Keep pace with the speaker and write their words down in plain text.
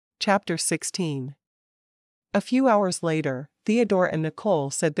Chapter 16. A few hours later, Theodore and Nicole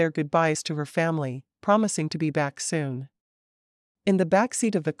said their goodbyes to her family, promising to be back soon. In the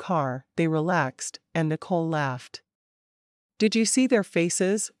backseat of the car, they relaxed, and Nicole laughed. "Did you see their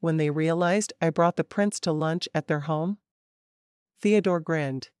faces when they realized I brought the prince to lunch at their home?" Theodore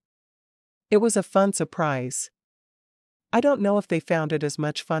grinned. "It was a fun surprise. I don't know if they found it as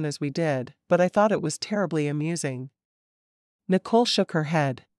much fun as we did, but I thought it was terribly amusing." Nicole shook her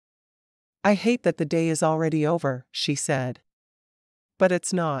head. "I hate that the day is already over," she said. "But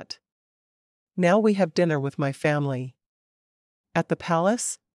it's not. Now we have dinner with my family." "At the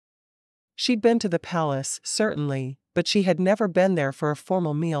palace?" She'd been to the palace, certainly, but she had never been there for a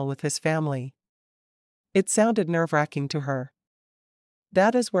formal meal with his family. It sounded nerve-wracking to her.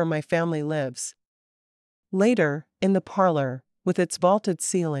 "That is where my family lives." Later, in the parlor, with its vaulted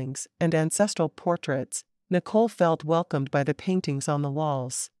ceilings and ancestral portraits, Nicole felt welcomed by the paintings on the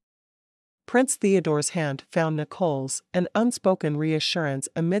walls. Prince Theodore's hand found Nicole's, an unspoken reassurance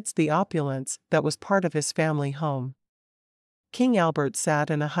amidst the opulence that was part of his family home. King Albert sat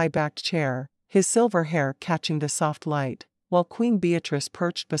in a high-backed chair, his silver hair catching the soft light, while Queen Beatrice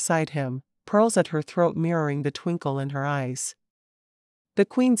perched beside him, pearls at her throat mirroring the twinkle in her eyes. The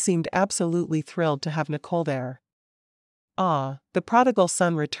Queen seemed absolutely thrilled to have Nicole there. "Ah, the prodigal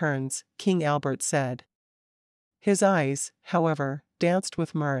son returns," King Albert said. His eyes, however, danced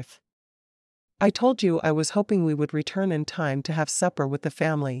with mirth. "I told you I was hoping we would return in time to have supper with the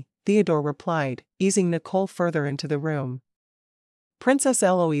family," Theodore replied, easing Nicole further into the room. Princess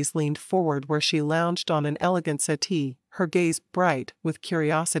Eloise leaned forward where she lounged on an elegant settee, her gaze bright with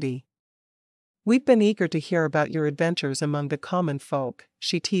curiosity. "We've been eager to hear about your adventures among the common folk,"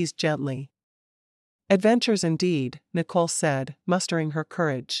 she teased gently. "Adventures indeed," Nicole said, mustering her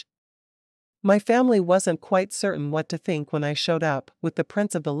courage. "My family wasn't quite certain what to think when I showed up with the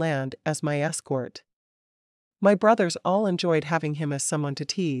prince of the land as my escort. My brothers all enjoyed having him as someone to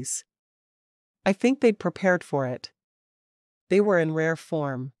tease. I think they'd prepared for it. They were in rare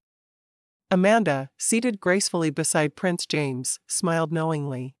form." Amanda, seated gracefully beside Prince James, smiled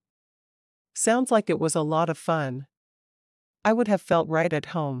knowingly. "Sounds like it was a lot of fun. I would have felt right at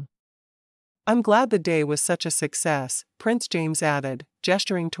home." "I'm glad the day was such a success," Prince James added,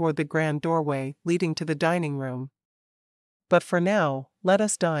 gesturing toward the grand doorway leading to the dining room. "But for now, let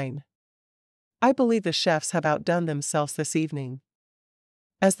us dine. I believe the chefs have outdone themselves this evening."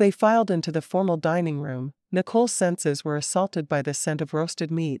 As they filed into the formal dining room, Nicole's senses were assaulted by the scent of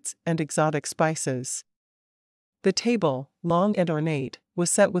roasted meats and exotic spices. The table, long and ornate, was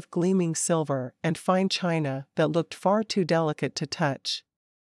set with gleaming silver and fine china that looked far too delicate to touch.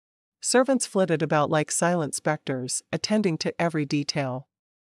 Servants flitted about like silent specters, attending to every detail.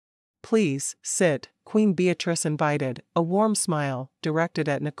 "Please, sit," Queen Beatrice invited, a warm smile directed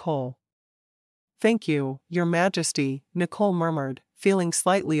at Nicole. "Thank you, Your Majesty," Nicole murmured, feeling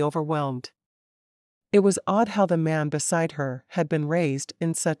slightly overwhelmed. It was odd how the man beside her had been raised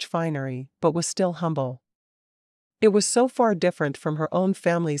in such finery, but was still humble. It was so far different from her own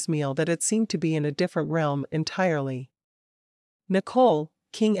family's meal that it seemed to be in a different realm entirely. "Nicole,"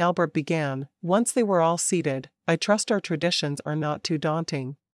 King Albert began, once they were all seated, "I trust our traditions are not too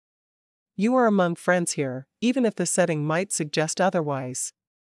daunting. You are among friends here, even if the setting might suggest otherwise."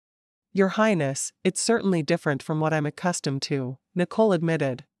 "Your Highness, it's certainly different from what I'm accustomed to," Nicole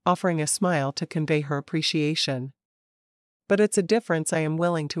admitted, offering a smile to convey her appreciation. "But it's a difference I am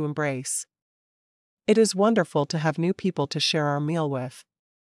willing to embrace. It is wonderful to have new people to share our meal with.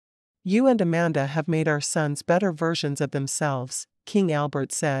 You and Amanda have made our sons better versions of themselves," King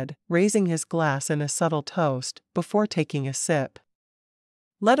Albert said, raising his glass in a subtle toast before taking a sip.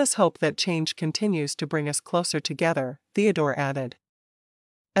 "Let us hope that change continues to bring us closer together," Theodore added.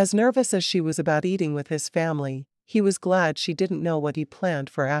 As nervous as she was about eating with his family, he was glad she didn't know what he planned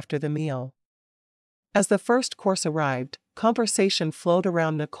for after the meal. As the first course arrived, conversation flowed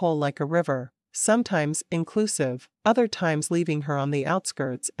around Nicole like a river, sometimes inclusive, other times leaving her on the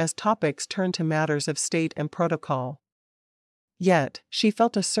outskirts as topics turned to matters of state and protocol. Yet, she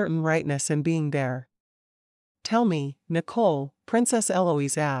felt a certain rightness in being there. "Tell me, Nicole," Princess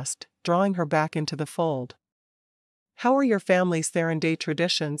Eloise asked, drawing her back into the fold. "How are your family's Theron Day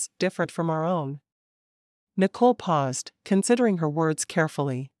traditions different from our own?" Nicole paused, considering her words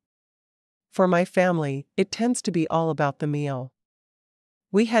carefully. "For my family, it tends to be all about the meal.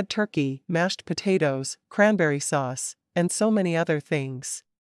 We had turkey, mashed potatoes, cranberry sauce, and so many other things.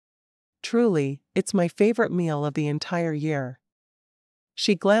 Truly, it's my favorite meal of the entire year."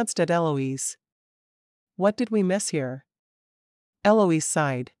 She glanced at Eloise. "What did we miss here?" Eloise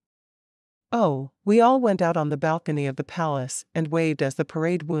sighed. Oh, we all went out on the balcony of the palace and waved as the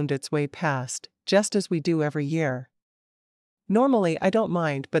parade wound its way past, just as we do every year. Normally I don't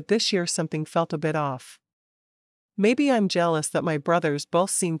mind, but this year something felt a bit off. Maybe I'm jealous that my brothers both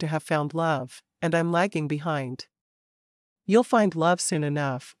seem to have found love, and I'm lagging behind. You'll find love soon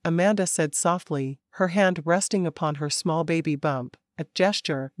enough, Amanda said softly, her hand resting upon her small baby bump, a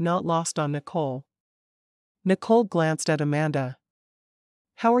gesture not lost on Nicole. Nicole glanced at Amanda.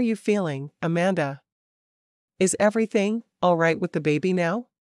 How are you feeling, Amanda? Is everything all right with the baby now?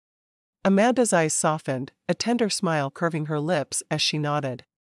 Amanda's eyes softened, a tender smile curving her lips as she nodded.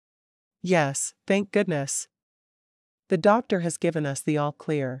 Yes, thank goodness. The doctor has given us the all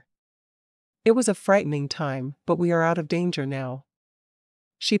clear. It was a frightening time, but we are out of danger now.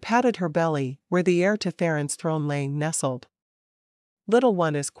 She patted her belly, where the heir to Theron's throne lay nestled. Little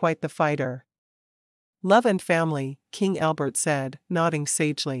one is quite the fighter. Love and family, King Albert said, nodding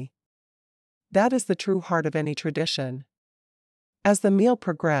sagely. That is the true heart of any tradition. As the meal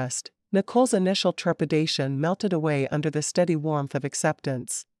progressed, Nicole's initial trepidation melted away under the steady warmth of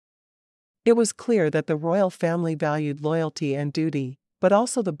acceptance. It was clear that the royal family valued loyalty and duty, but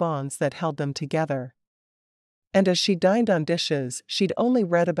also the bonds that held them together. And as she dined on dishes she'd only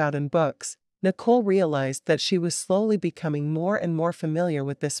read about in books, Nicole realized that she was slowly becoming more and more familiar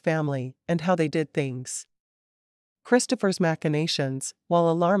with this family and how they did things. Christopher's machinations, while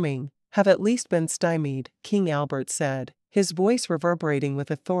alarming, have at least been stymied, King Albert said, his voice reverberating with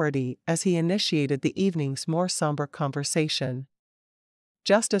authority as he initiated the evening's more somber conversation.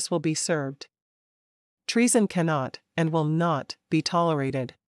 Justice will be served. Treason cannot, and will not, be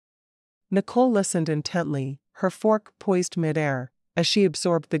tolerated. Nicole listened intently, her fork poised mid-air, as she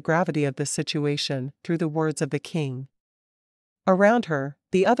absorbed the gravity of the situation through the words of the king. Around her,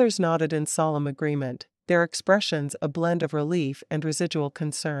 the others nodded in solemn agreement, their expressions a blend of relief and residual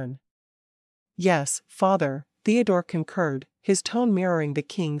concern. Yes, father, Theodore concurred, his tone mirroring the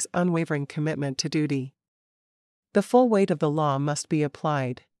king's unwavering commitment to duty. The full weight of the law must be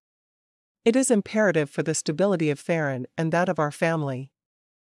applied. It is imperative for the stability of Theron and that of our family.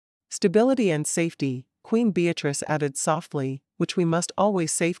 Stability and safety, Queen Beatrice added softly, which we must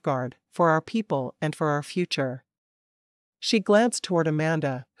always safeguard, for our people and for our future. She glanced toward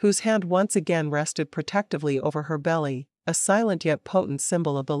Amanda, whose hand once again rested protectively over her belly, a silent yet potent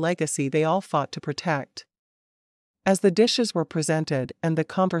symbol of the legacy they all fought to protect. As the dishes were presented and the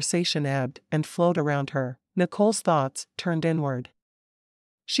conversation ebbed and flowed around her, Nicole's thoughts turned inward.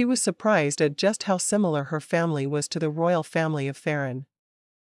 She was surprised at just how similar her family was to the royal family of Theron.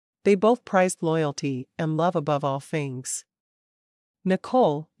 They both prized loyalty and love above all things.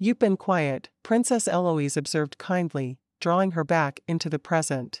 Nicole, you've been quiet, Princess Eloise observed kindly, drawing her back into the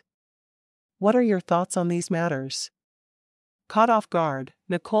present. What are your thoughts on these matters? Caught off guard,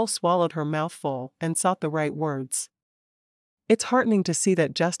 Nicole swallowed her mouthful and sought the right words. It's heartening to see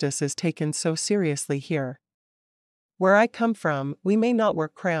that justice is taken so seriously here. Where I come from, we may not wear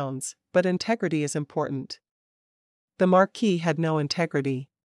crowns, but integrity is important. The Marquis had no integrity.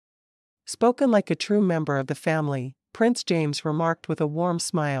 Spoken like a true member of the family, Prince James remarked with a warm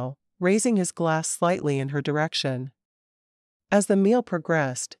smile, raising his glass slightly in her direction. As the meal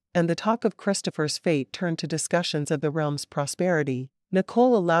progressed, and the talk of Christopher's fate turned to discussions of the realm's prosperity,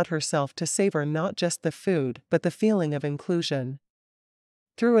 Nicole allowed herself to savor not just the food but the feeling of inclusion.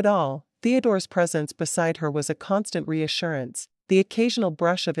 Through it all, Theodore's presence beside her was a constant reassurance, the occasional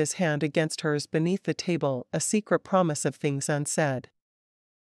brush of his hand against hers beneath the table a secret promise of things unsaid.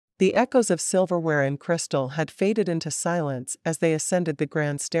 The echoes of silverware and crystal had faded into silence as they ascended the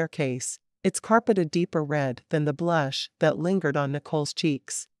grand staircase, its carpet a deeper red than the blush that lingered on Nicole's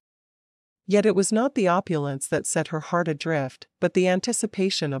cheeks. Yet it was not the opulence that set her heart adrift, but the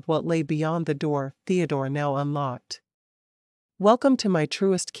anticipation of what lay beyond the door Theodore now unlocked. Welcome to my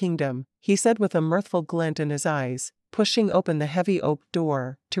truest kingdom, he said with a mirthful glint in his eyes, pushing open the heavy oak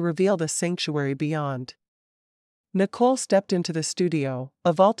door to reveal the sanctuary beyond. Nicole stepped into the studio,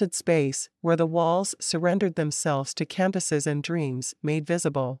 a vaulted space where the walls surrendered themselves to canvases and dreams made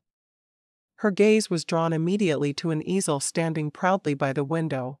visible. Her gaze was drawn immediately to an easel standing proudly by the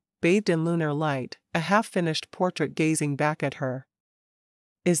window, bathed in lunar light, a half-finished portrait gazing back at her.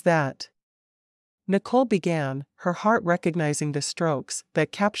 Is that? Nicole began, her heart recognizing the strokes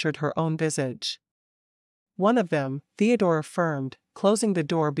that captured her own visage. One of them, Theodore affirmed, closing the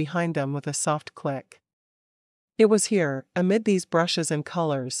door behind them with a soft click. It was here, amid these brushes and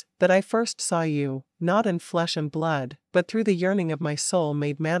colors, that I first saw you, not in flesh and blood, but through the yearning of my soul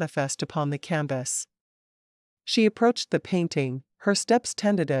made manifest upon the canvas. She approached the painting, her steps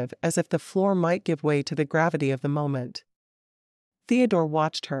tentative as if the floor might give way to the gravity of the moment. Theodore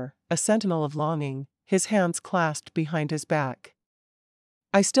watched her, a sentinel of longing, his hands clasped behind his back.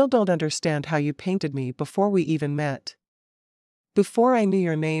 I still don't understand how you painted me before we even met. Before I knew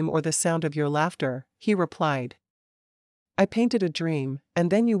your name or the sound of your laughter, he replied. I painted a dream, and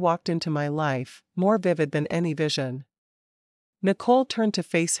then you walked into my life, more vivid than any vision. Nicole turned to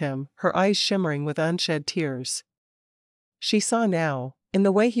face him, her eyes shimmering with unshed tears. She saw now, in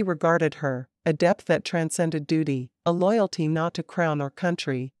the way he regarded her, a depth that transcended duty, a loyalty not to crown or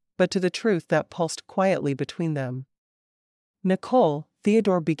country, but to the truth that pulsed quietly between them. Nicole,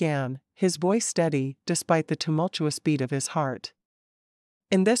 Theodore began, his voice steady despite the tumultuous beat of his heart.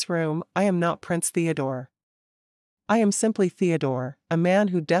 In this room, I am not Prince Theodore. I am simply Theodore, a man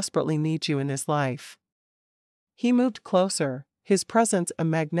who desperately needs you in his life. He moved closer, his presence a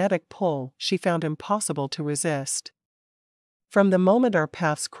magnetic pull she found impossible to resist. From the moment our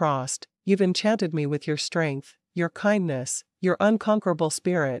paths crossed, you've enchanted me with your strength, your kindness, your unconquerable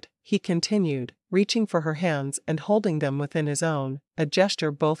spirit, he continued, reaching for her hands and holding them within his own, a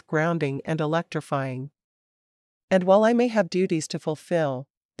gesture both grounding and electrifying. And while I may have duties to fulfill,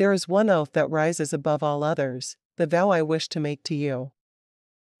 there is one oath that rises above all others, the vow I wish to make to you.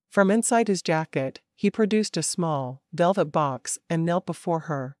 From inside his jacket, he produced a small, velvet box and knelt before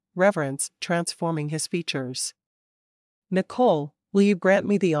her, reverence transforming his features. Nicole, will you grant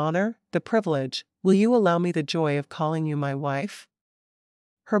me the honor, the privilege, will you allow me the joy of calling you my wife?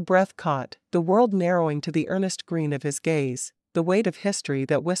 Her breath caught, the world narrowing to the earnest green of his gaze, the weight of history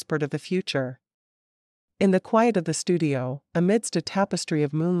that whispered of the future. In the quiet of the studio, amidst a tapestry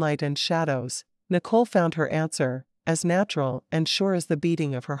of moonlight and shadows, Nicole found her answer, as natural and sure as the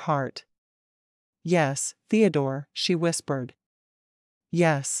beating of her heart. Yes, Theodore, she whispered.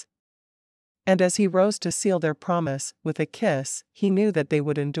 Yes. And as he rose to seal their promise with a kiss, he knew that they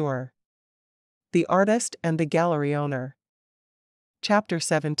would endure. The artist and the gallery owner. Chapter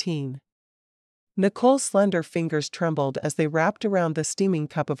 17. Nicole's slender fingers trembled as they wrapped around the steaming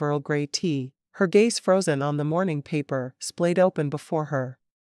cup of Earl Grey tea, her gaze frozen on the morning paper splayed open before her.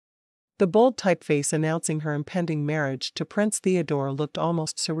 The bold typeface announcing her impending marriage to Prince Theodore looked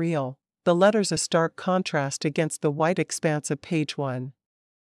almost surreal, the letters a stark contrast against the white expanse of page 1.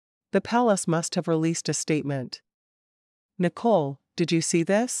 The palace must have released a statement. Nicole, did you see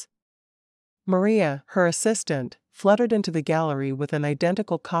this? Maria, her assistant, fluttered into the gallery with an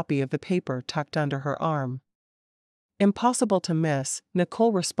identical copy of the paper tucked under her arm. Impossible to miss,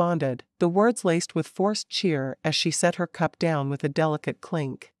 Nicole responded, the words laced with forced cheer as she set her cup down with a delicate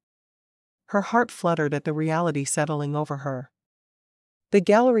clink. Her heart fluttered at the reality settling over her. The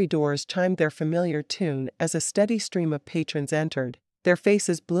gallery doors chimed their familiar tune as a steady stream of patrons entered, their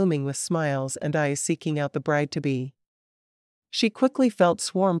faces blooming with smiles and eyes seeking out the bride-to-be. She quickly felt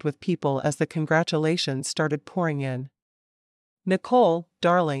swarmed with people as the congratulations started pouring in. Nicole,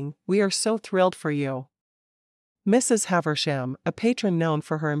 darling, we are so thrilled for you. Mrs. Haversham, a patron known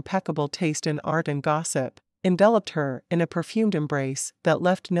for her impeccable taste in art and gossip, enveloped her in a perfumed embrace that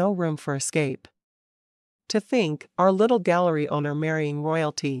left no room for escape. To think, our little gallery owner marrying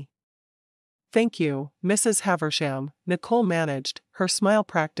royalty. Thank you, Mrs. Haversham, Nicole managed, her smile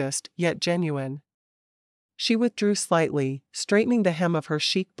practiced yet genuine. She withdrew slightly, straightening the hem of her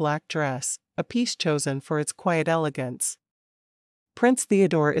chic black dress, a piece chosen for its quiet elegance. Prince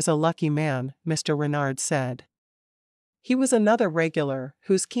Theodore is a lucky man, Mr. Renard said. He was another regular,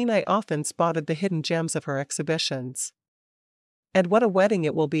 whose keen eye often spotted the hidden gems of her exhibitions. And what a wedding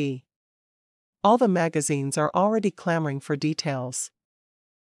it will be! All the magazines are already clamoring for details.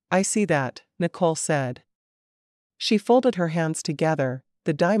 I see that, Nicole said. She folded her hands together,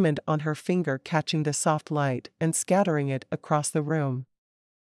 the diamond on her finger catching the soft light and scattering it across the room.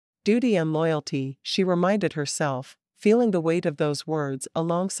 Duty and loyalty, she reminded herself, feeling the weight of those words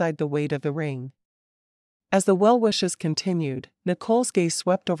alongside the weight of the ring. As the well-wishes continued, Nicole's gaze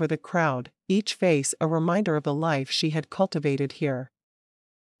swept over the crowd, each face a reminder of the life she had cultivated here.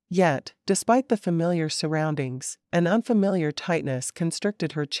 Yet, despite the familiar surroundings, an unfamiliar tightness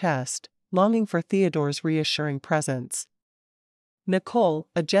constricted her chest, longing for Theodore's reassuring presence. Nicole,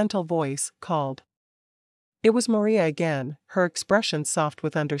 a gentle voice, called. It was Maria again, her expression soft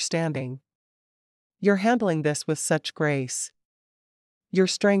with understanding. You're handling this with such grace. Your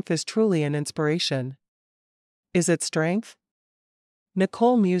strength is truly an inspiration. Is it strength?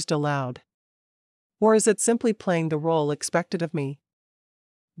 Nicole mused aloud. Or is it simply playing the role expected of me?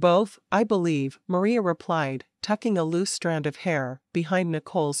 Both, I believe, Maria replied, tucking a loose strand of hair behind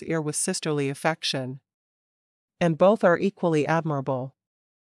Nicole's ear with sisterly affection. And both are equally admirable.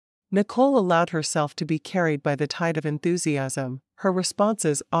 Nicole allowed herself to be carried by the tide of enthusiasm, her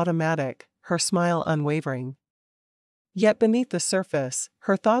responses automatic, her smile unwavering. Yet beneath the surface,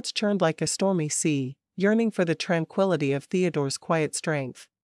 her thoughts churned like a stormy sea, yearning for the tranquility of Theodore's quiet strength.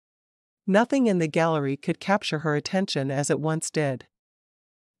 Nothing in the gallery could capture her attention as it once did.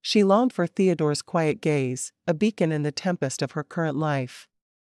 She longed for Theodore's quiet gaze, a beacon in the tempest of her current life.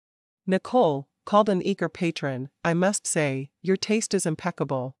 "Nicole," called an eager patron, "I must say, your taste is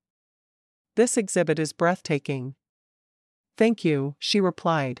impeccable. This exhibit is breathtaking." "Thank you," she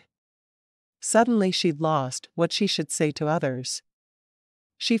replied. Suddenly she'd lost what she should say to others.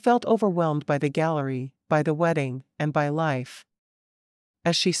 She felt overwhelmed by the gallery, by the wedding, and by life.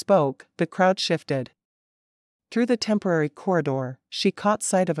 As she spoke, the crowd shifted. Through the temporary corridor, she caught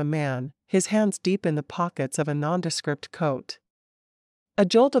sight of a man, his hands deep in the pockets of a nondescript coat. A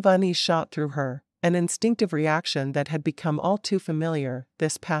jolt of unease shot through her, an instinctive reaction that had become all too familiar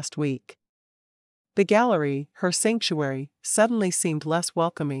this past week. The gallery, her sanctuary, suddenly seemed less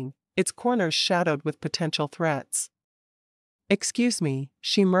welcoming, its corners shadowed with potential threats. "Excuse me,"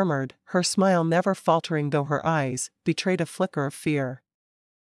 she murmured, her smile never faltering though her eyes betrayed a flicker of fear.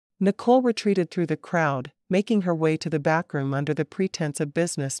 Nicole retreated through the crowd, making her way to the back room under the pretense of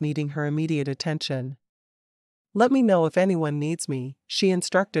business needing her immediate attention. "Let me know if anyone needs me," she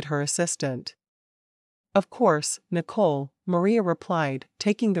instructed her assistant. "Of course, Nicole," Maria replied,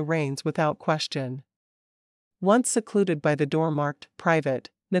 taking the reins without question. Once secluded by the door marked "Private,"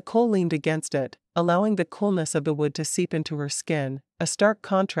 Nicole leaned against it, allowing the coolness of the wood to seep into her skin, a stark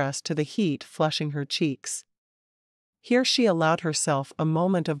contrast to the heat flushing her cheeks. Here she allowed herself a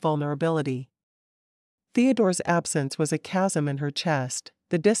moment of vulnerability. Theodore's absence was a chasm in her chest,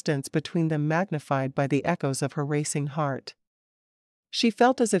 the distance between them magnified by the echoes of her racing heart. She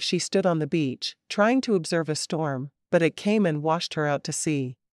felt as if she stood on the beach, trying to observe a storm, but it came and washed her out to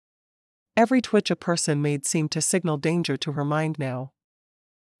sea. Every twitch a person made seemed to signal danger to her mind now.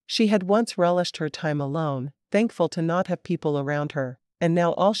 She had once relished her time alone, thankful to not have people around her, and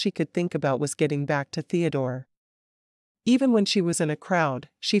now all she could think about was getting back to Theodore. Even when she was in a crowd,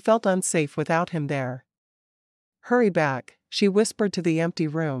 she felt unsafe without him there. "Hurry back," she whispered to the empty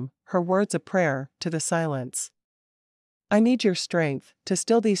room, her words a prayer to the silence. "I need your strength to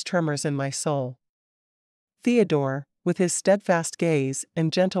still these tremors in my soul." Theodore, with his steadfast gaze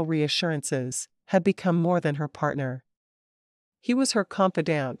and gentle reassurances, had become more than her partner. He was her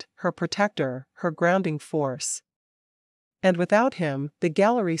confidant, her protector, her grounding force. And without him, the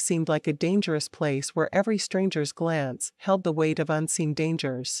gallery seemed like a dangerous place where every stranger's glance held the weight of unseen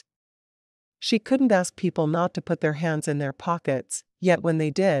dangers. She couldn't ask people not to put their hands in their pockets, yet when they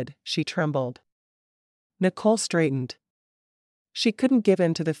did, she trembled. Nicole straightened. She couldn't give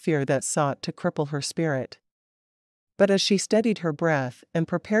in to the fear that sought to cripple her spirit. But as she steadied her breath and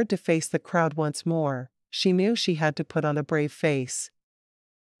prepared to face the crowd once more, she knew she had to put on a brave face.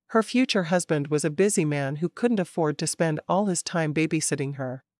 Her future husband was a busy man who couldn't afford to spend all his time babysitting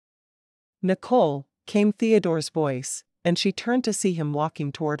her. "Nicole," came Theodore's voice, and she turned to see him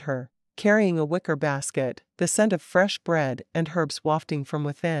walking toward her, carrying a wicker basket, the scent of fresh bread and herbs wafting from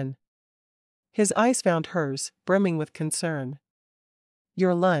within. His eyes found hers, brimming with concern.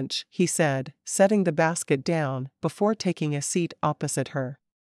 "Your lunch," he said, setting the basket down before taking a seat opposite her.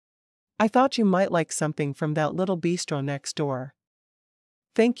 "I thought you might like something from that little bistro next door."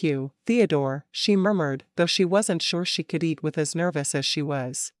 "Thank you, Theodore," she murmured, though she wasn't sure she could eat with as nervous as she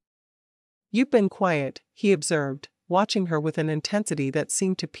was. "You've been quiet," he observed, watching her with an intensity that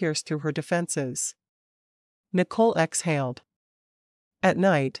seemed to pierce through her defenses. Nicole exhaled. "At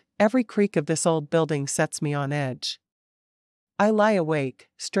night, every creak of this old building sets me on edge. I lie awake,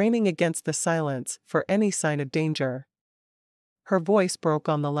 straining against the silence for any sign of danger." Her voice broke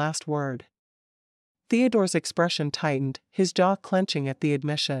on the last word. Theodore's expression tightened, his jaw clenching at the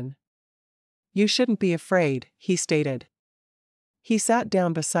admission. "You shouldn't be afraid," he stated. He sat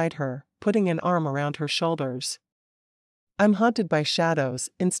down beside her, putting an arm around her shoulders. "I'm haunted by shadows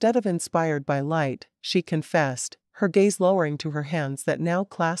instead of inspired by light," she confessed, her gaze lowering to her hands that now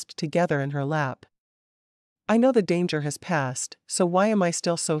clasped together in her lap. "I know the danger has passed, so why am I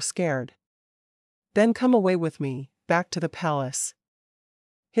still so scared? Then come away with me, back to the palace."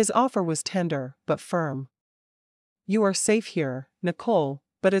 His offer was tender, but firm. "You are safe here, Nicole,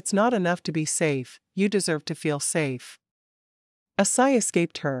 but it's not enough to be safe, you deserve to feel safe." A sigh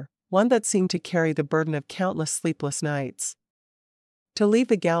escaped her, one that seemed to carry the burden of countless sleepless nights. To leave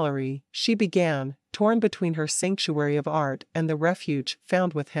the gallery, she began, torn between her sanctuary of art and the refuge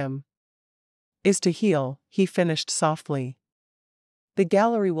found with him. "Is to heal," he finished softly. "The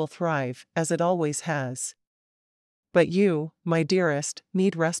gallery will thrive, as it always has. But you, my dearest,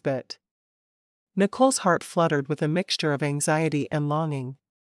 need respite." Nicole's heart fluttered with a mixture of anxiety and longing.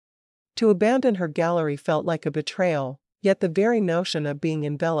 To abandon her gallery felt like a betrayal, Yet the very notion of being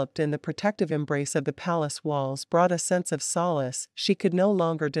enveloped in the protective embrace of the palace walls brought a sense of solace she could no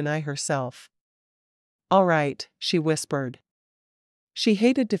longer deny herself. "All right," she whispered. She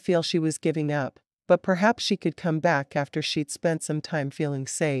hated to feel she was giving up, but perhaps she could come back after she'd spent some time feeling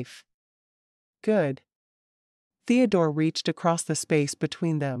safe. "Good." Theodore reached across the space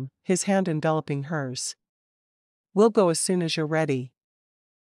between them, his hand enveloping hers. "We'll go as soon as you're ready.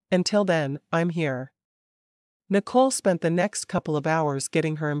 Until then, I'm here." Nicole spent the next couple of hours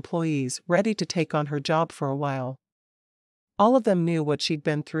getting her employees ready to take on her job for a while. All of them knew what she'd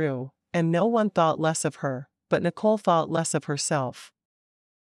been through, and no one thought less of her, but Nicole thought less of herself.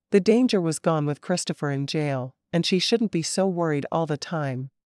 The danger was gone with Christopher in jail, and she shouldn't be so worried all the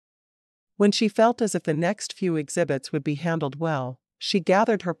time. When she felt as if the next few exhibits would be handled well, she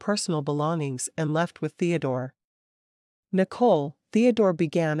gathered her personal belongings and left with Theodore. "Nicole," Theodore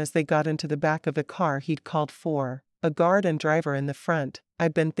began as they got into the back of the car he'd called for, a guard and driver in the front,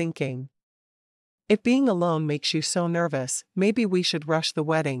 "I've been thinking. If being alone makes you so nervous, maybe we should rush the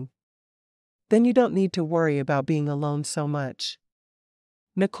wedding. Then you don't need to worry about being alone so much."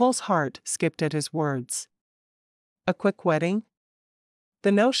 Nicole's heart skipped at his words. A quick wedding?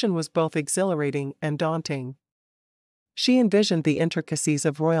 The notion was both exhilarating and daunting. She envisioned the intricacies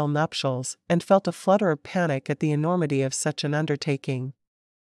of royal nuptials and felt a flutter of panic at the enormity of such an undertaking.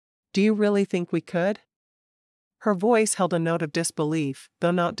 "Do you really think we could?" Her voice held a note of disbelief,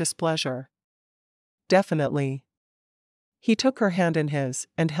 though not displeasure. "Definitely." He took her hand in his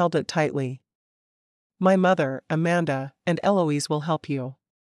and held it tightly. "My mother, Amanda, and Eloise will help you.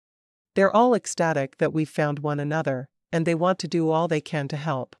 They're all ecstatic that we've found one another, and they want to do all they can to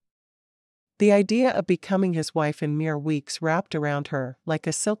help." The idea of becoming his wife in mere weeks wrapped around her like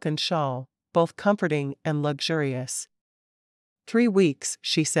a silken shawl, both comforting and luxurious. 3 weeks,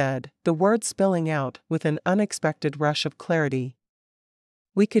 she said, the words spilling out with an unexpected rush of clarity.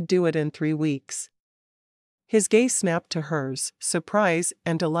 "We could do it in 3 weeks." His gaze snapped to hers, surprise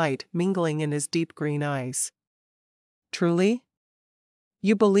and delight mingling in his deep green eyes. "Truly?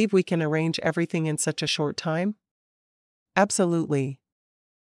 You believe we can arrange everything in such a short time?" "Absolutely."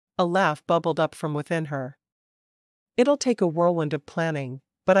 A laugh bubbled up from within her. "It'll take a whirlwind of planning,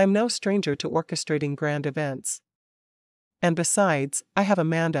 but I'm no stranger to orchestrating grand events. And besides, I have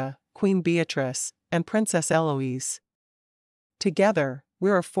Amanda, Queen Beatrice, and Princess Eloise. Together,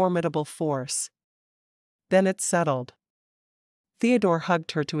 we're a formidable force." "Then it's settled." Theodore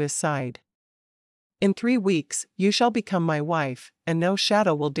hugged her to his side. "In 3 weeks, you shall become my wife, and no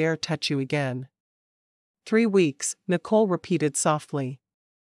shadow will dare touch you again." 3 weeks, Nicole repeated softly.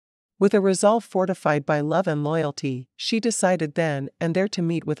 With a resolve fortified by love and loyalty, she decided then and there to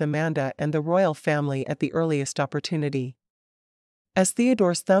meet with Amanda and the royal family at the earliest opportunity. As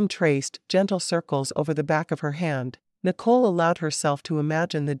Theodore's thumb traced gentle circles over the back of her hand, Nicole allowed herself to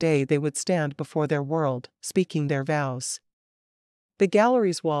imagine the day they would stand before their world, speaking their vows. The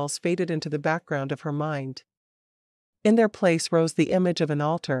gallery's walls faded into the background of her mind. In their place rose the image of an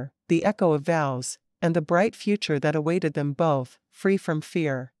altar, the echo of vows, and the bright future that awaited them both, free from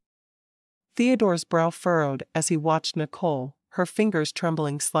fear. Theodore's brow furrowed as he watched Nicole, her fingers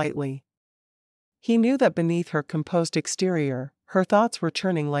trembling slightly. He knew that beneath her composed exterior, her thoughts were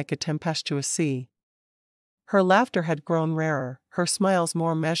churning like a tempestuous sea. Her laughter had grown rarer, her smiles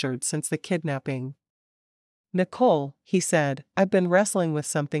more measured since the kidnapping. "Nicole," he said, "I've been wrestling with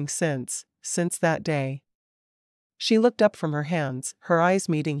something since that day." She looked up from her hands, her eyes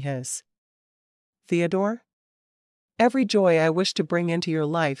meeting his. "Theodore? Every joy I wish to bring into your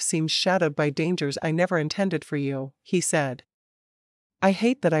life seems shadowed by dangers I never intended for you," he said. "I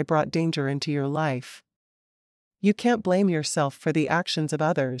hate that I brought danger into your life." "You can't blame yourself for the actions of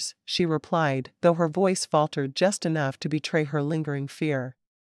others," she replied, though her voice faltered just enough to betray her lingering fear.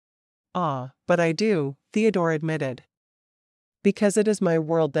 "Ah, but I do," Theodore admitted. "Because it is my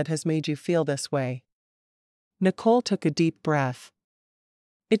world that has made you feel this way." Nicole took a deep breath.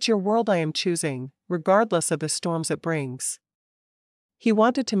 "It's your world I am choosing, regardless of the storms it brings." He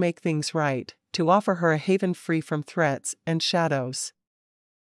wanted to make things right, to offer her a haven free from threats and shadows.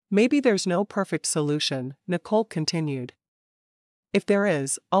 "Maybe there's no perfect solution," Nicole continued. "If there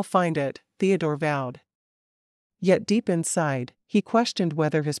is, I'll find it," Theodore vowed. Yet deep inside, he questioned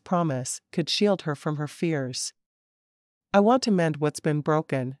whether his promise could shield her from her fears. "I want to mend what's been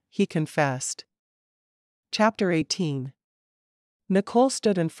broken," he confessed. Chapter 18. Nicole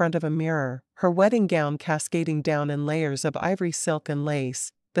stood in front of a mirror, her wedding gown cascading down in layers of ivory silk and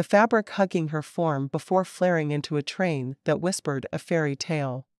lace, the fabric hugging her form before flaring into a train that whispered a fairy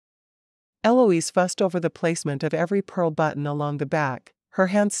tale. Eloise fussed over the placement of every pearl button along the back, her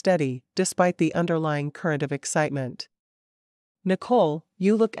hand steady, despite the underlying current of excitement. Nicole,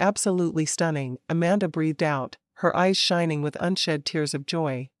 you look absolutely stunning, Amanda breathed out, her eyes shining with unshed tears of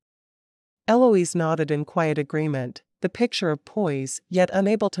joy. Eloise nodded in quiet agreement, the picture of poise, yet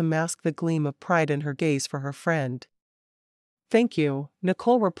unable to mask the gleam of pride in her gaze for her friend. Thank you,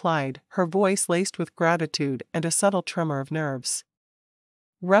 Nicole replied, her voice laced with gratitude and a subtle tremor of nerves.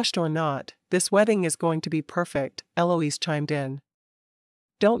 Rushed or not, this wedding is going to be perfect, Eloise chimed in.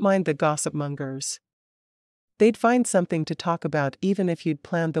 Don't mind the gossip mongers. They'd find something to talk about even if you'd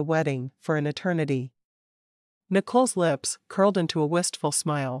planned the wedding for an eternity. Nicole's lips curled into a wistful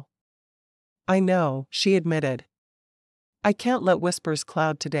smile. I know, she admitted. I can't let whispers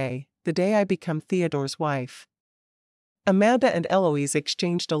cloud today, the day I become Theodore's wife. Amanda and Eloise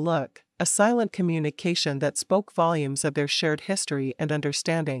exchanged a look, a silent communication that spoke volumes of their shared history and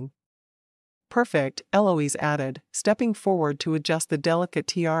understanding. Perfect, Eloise added, stepping forward to adjust the delicate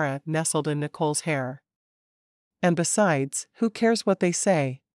tiara nestled in Nicole's hair. And besides, who cares what they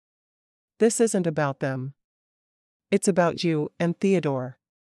say? This isn't about them. It's about you and Theodore.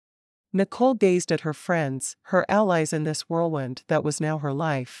 Nicole gazed at her friends, her allies in this whirlwind that was now her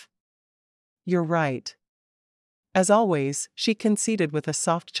life. You're right. As always, she conceded with a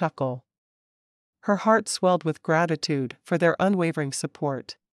soft chuckle. Her heart swelled with gratitude for their unwavering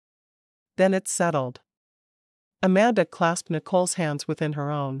support. Then it's settled. Amanda clasped Nicole's hands within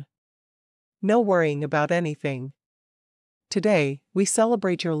her own. No worrying about anything. Today, we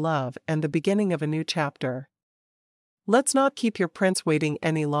celebrate your love and the beginning of a new chapter. Let's not keep your prince waiting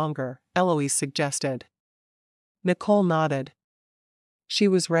any longer, Eloise suggested. Nicole nodded. She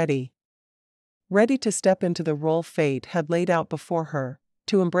was ready. Ready to step into the role fate had laid out before her,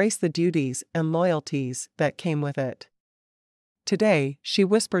 to embrace the duties and loyalties that came with it. Today, she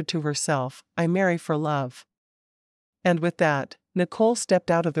whispered to herself, I marry for love. And with that, Nicole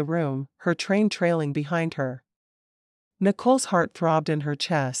stepped out of the room, her train trailing behind her. Nicole's heart throbbed in her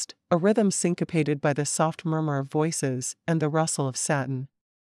chest, a rhythm syncopated by the soft murmur of voices and the rustle of satin.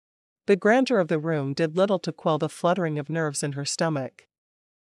 The grandeur of the room did little to quell the fluttering of nerves in her stomach.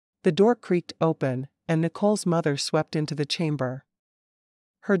 The door creaked open, and Nicole's mother swept into the chamber.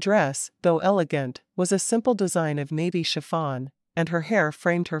 Her dress, though elegant, was a simple design of navy chiffon, and her hair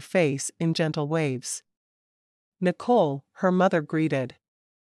framed her face in gentle waves. Nicole, her mother greeted.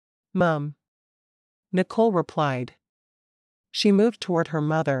 Mum. Nicole replied. She moved toward her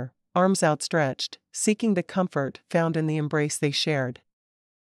mother, arms outstretched, seeking the comfort found in the embrace they shared.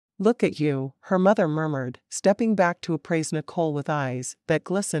 Look at you, her mother murmured, stepping back to appraise Nicole with eyes that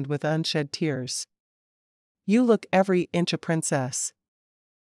glistened with unshed tears. You look every inch a princess.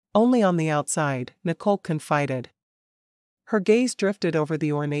 Only on the outside, Nicole confided. Her gaze drifted over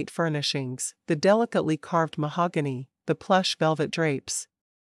the ornate furnishings, the delicately carved mahogany, the plush velvet drapes.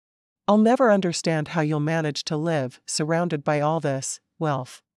 I'll never understand how you'll manage to live surrounded by all this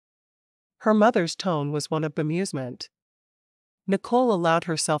wealth. Her mother's tone was one of bemusement. Nicole allowed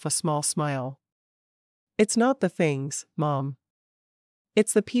herself a small smile. It's not the things, Mom.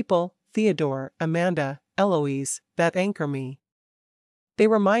 It's the people, Theodore, Amanda, Eloise, that anchor me. They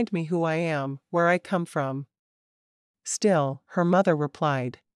remind me who I am, where I come from. Still, her mother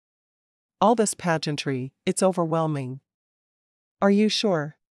replied. All this pageantry, it's overwhelming. Are you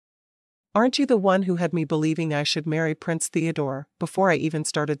sure? Aren't you the one who had me believing I should marry Prince Theodore before I even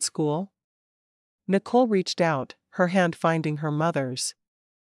started school? Nicole reached out, her hand finding her mother's.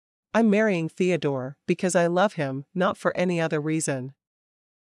 I'm marrying Theodore because I love him, not for any other reason.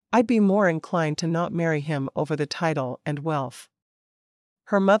 I'd be more inclined to not marry him over the title and wealth.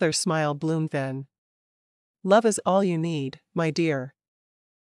 Her mother's smile bloomed then. Love is all you need, my dear.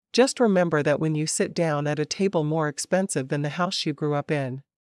 Just remember that when you sit down at a table more expensive than the house you grew up in.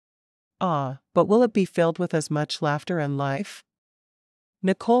 Ah, but will it be filled with as much laughter and life?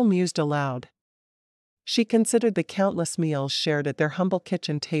 Nicole mused aloud. She considered the countless meals shared at their humble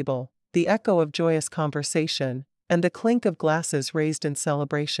kitchen table, the echo of joyous conversation, and the clink of glasses raised in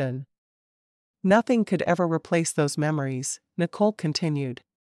celebration. Nothing could ever replace those memories, Nicole continued.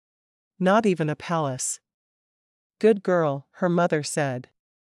 Not even a palace. Good girl, her mother said.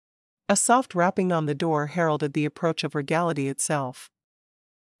 A soft rapping on the door heralded the approach of regality itself.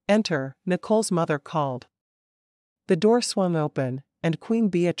 Enter, Nicole's mother called. The door swung open, and Queen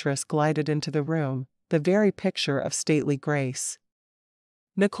Beatrice glided into the room, the very picture of stately grace.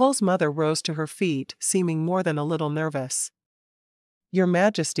 Nicole's mother rose to her feet, seeming more than a little nervous. Your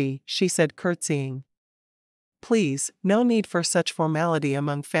Majesty, she said curtsying. Please, no need for such formality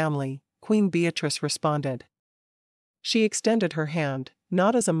among family, Queen Beatrice responded. She extended her hand,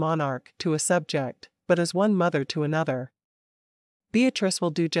 not as a monarch to a subject, but as one mother to another. Beatrice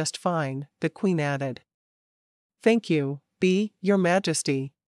will do just fine, the Queen added. Thank you, Your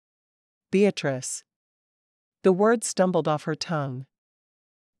Majesty. Beatrice. The words stumbled off her tongue.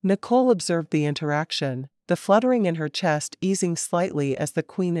 Nicole observed the interaction, the fluttering in her chest easing slightly as the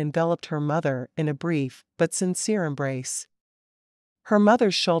queen enveloped her mother in a brief but sincere embrace. Her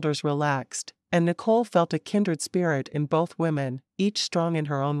mother's shoulders relaxed, and Nicole felt a kindred spirit in both women, each strong in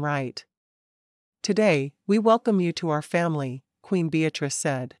her own right. "Today, we welcome you to our family," Queen Beatrice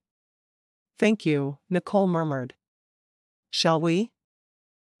said. "Thank you," Nicole murmured. "Shall we?"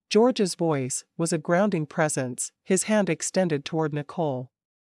 George's voice was a grounding presence, his hand extended toward Nicole.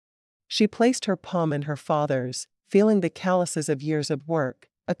 She placed her palm in her father's, feeling the calluses of years of work,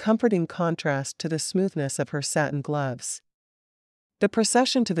 a comforting contrast to the smoothness of her satin gloves. The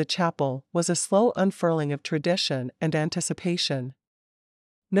procession to the chapel was a slow unfurling of tradition and anticipation.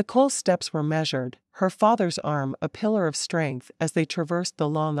 Nicole's steps were measured, her father's arm a pillar of strength as they traversed the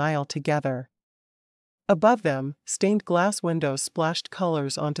long aisle together. Above them, stained glass windows splashed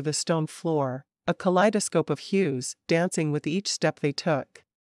colors onto the stone floor, a kaleidoscope of hues dancing with each step they took.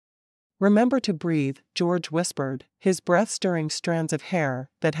 "Remember to breathe," George whispered, his breath stirring strands of hair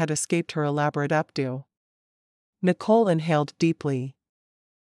that had escaped her elaborate updo. Nicole inhaled deeply.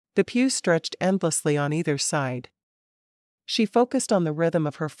 The pews stretched endlessly on either side. She focused on the rhythm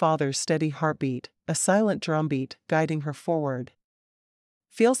of her father's steady heartbeat, a silent drumbeat guiding her forward.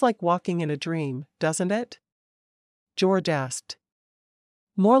 "Feels like walking in a dream, doesn't it?" George asked.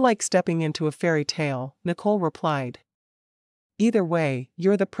 "More like stepping into a fairy tale," Nicole replied. "Either way,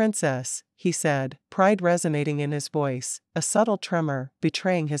 you're the princess," he said, pride resonating in his voice, a subtle tremor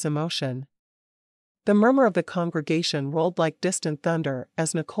betraying his emotion. The murmur of the congregation rolled like distant thunder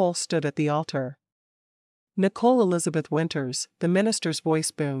as Nicole stood at the altar. "Nicole Elizabeth Winters," the minister's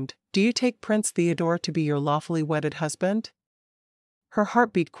voice boomed, "do you take Prince Theodore to be your lawfully wedded husband?" Her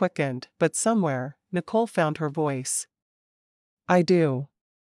heartbeat quickened, but somewhere, Nicole found her voice. "I do."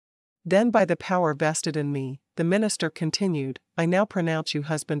 "Then by the power vested in me," the minister continued, "I now pronounce you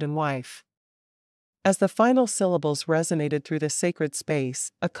husband and wife." As the final syllables resonated through the sacred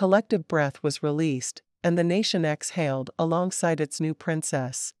space, a collective breath was released, and the nation exhaled alongside its new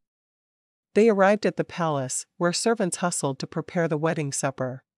princess. They arrived at the palace, where servants hustled to prepare the wedding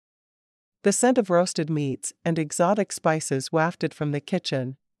supper. The scent of roasted meats and exotic spices wafted from the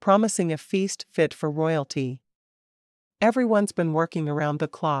kitchen, promising a feast fit for royalty. "Everyone's been working around the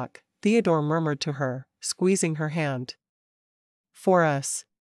clock," Theodore murmured to her, squeezing her hand. "For us."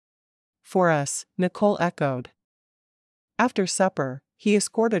 "For us," Nicole echoed. After supper, he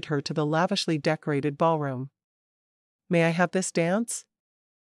escorted her to the lavishly decorated ballroom. "May I have this dance?"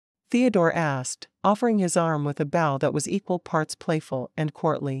 Theodore asked, offering his arm with a bow that was equal parts playful and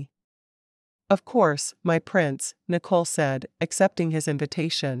courtly. "Of course, my prince," Nicole said, accepting his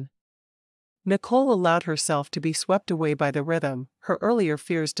invitation. Nicole allowed herself to be swept away by the rhythm, her earlier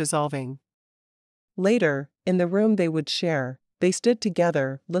fears dissolving. Later, in the room they would share, they stood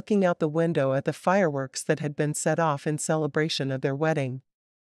together, looking out the window at the fireworks that had been set off in celebration of their wedding.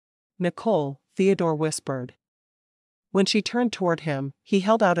 "Nicole," Theodore whispered. When she turned toward him, he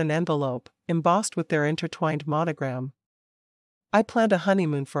held out an envelope, embossed with their intertwined monogram. "I planned a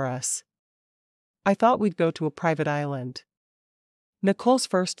honeymoon for us. I thought we'd go to a private island." Nicole's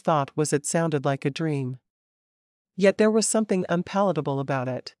first thought was it sounded like a dream. Yet there was something unpalatable about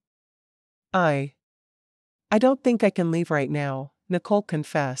it. I don't think I can leave right now," Nicole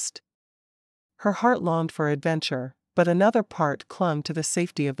confessed. Her heart longed for adventure, but another part clung to the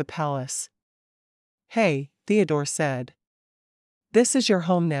safety of the palace. "Hey," Theodore said. "This is your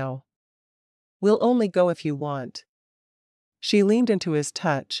home now. We'll only go if you want." She leaned into his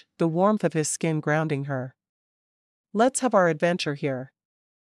touch, the warmth of his skin grounding her. "Let's have our adventure here."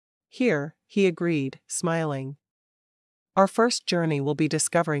 "Here," he agreed, smiling. "Our first journey will be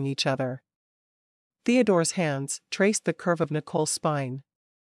discovering each other." Theodore's hands traced the curve of Nicole's spine.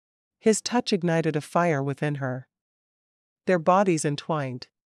 His touch ignited a fire within her. Their bodies entwined.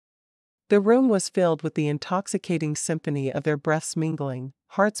 The room was filled with the intoxicating symphony of their breaths mingling,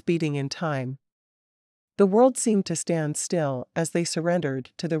 hearts beating in time. The world seemed to stand still as they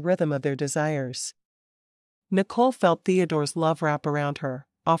surrendered to the rhythm of their desires. Nicole felt Theodore's love wrap around her,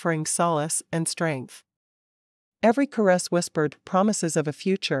 offering solace and strength. Every caress whispered promises of a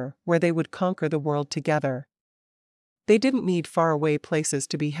future where they would conquer the world together. They didn't need faraway places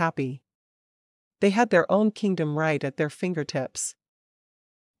to be happy. They had their own kingdom right at their fingertips.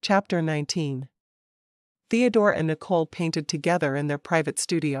 Chapter 19. Theodore and Nicole painted together in their private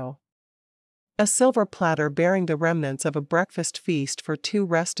studio. A silver platter bearing the remnants of a breakfast feast for two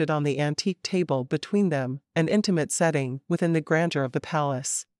rested on the antique table between them, an intimate setting within the grandeur of the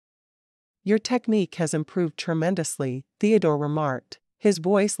palace. Your technique has improved tremendously, Theodore remarked, his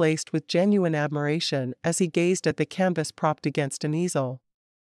voice laced with genuine admiration as he gazed at the canvas propped against an easel.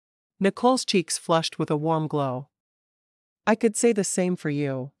 Nicole's cheeks flushed with a warm glow. I could say the same for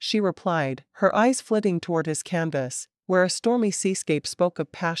you, she replied, her eyes flitting toward his canvas, where a stormy seascape spoke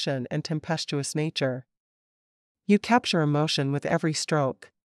of passion and tempestuous nature. You capture emotion with every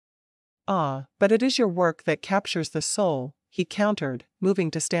stroke. Ah, but it is your work that captures the soul, he countered,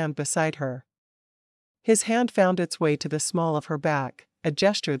 moving to stand beside her. His hand found its way to the small of her back, a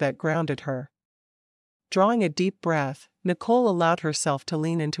gesture that grounded her. Drawing a deep breath, Nicole allowed herself to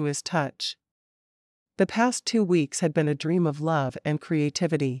lean into his touch. The past 2 weeks had been a dream of love and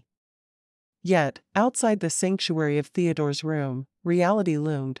creativity. Yet, outside the sanctuary of Theodore's room, reality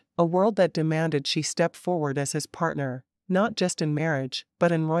loomed, a world that demanded she step forward as his partner, not just in marriage,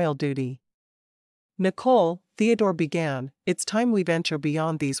 but in royal duty. Nicole, Theodore began, it's time we venture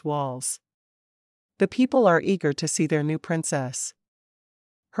beyond these walls. The people are eager to see their new princess.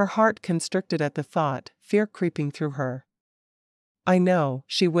 Her heart constricted at the thought, fear creeping through her. I know,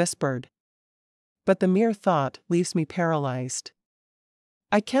 she whispered. But the mere thought leaves me paralyzed.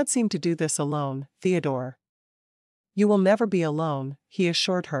 I can't seem to do this alone, Theodore. You will never be alone, he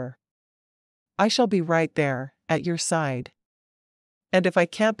assured her. I shall be right there, at your side. And if I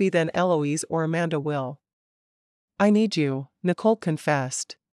can't be, then Eloise or Amanda will. I need you, Nicole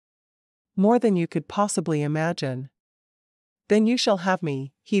confessed. More than you could possibly imagine. Then you shall have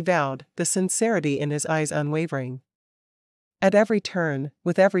me, he vowed, the sincerity in his eyes unwavering. At every turn,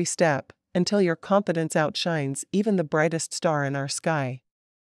 with every step, until your confidence outshines even the brightest star in our sky.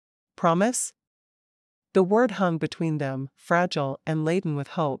 Promise? The word hung between them, fragile and laden with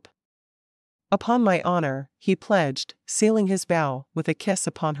hope. Upon my honor, he pledged, sealing his vow with a kiss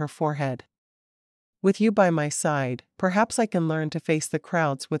upon her forehead. With you by my side, perhaps I can learn to face the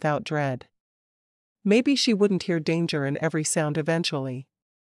crowds without dread. Maybe she wouldn't hear danger in every sound eventually.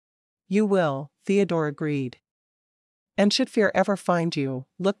 You will, Theodore agreed. And should fear ever find you,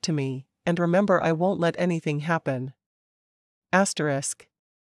 look to me, and remember I won't let anything happen. Asterisk.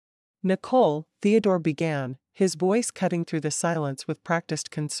 Nicole, Theodore began, his voice cutting through the silence with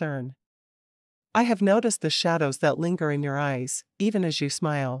practiced concern. I have noticed the shadows that linger in your eyes, even as you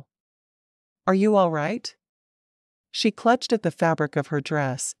smile. Are you all right? She clutched at the fabric of her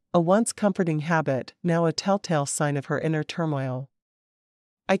dress, a once comforting habit, now a telltale sign of her inner turmoil.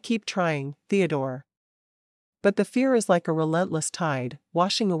 I keep trying, Theodore. But the fear is like a relentless tide,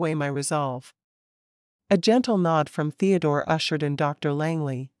 washing away my resolve. A gentle nod from Theodore ushered in Dr.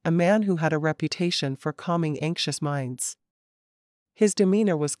 Langley, a man who had a reputation for calming anxious minds. His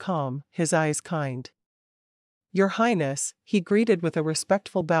demeanor was calm, his eyes kind. Your Highness, he greeted with a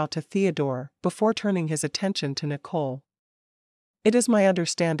respectful bow to Theodore, before turning his attention to Nicole. It is my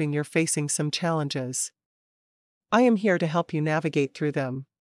understanding you're facing some challenges. I am here to help you navigate through them.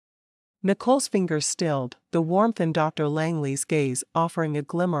 Nicole's fingers stilled, the warmth in Dr. Langley's gaze offering a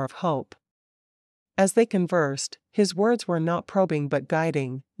glimmer of hope. As they conversed, his words were not probing but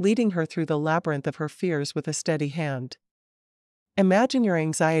guiding, leading her through the labyrinth of her fears with a steady hand. Imagine your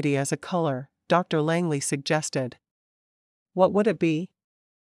anxiety as a color, Dr. Langley suggested. What would it be?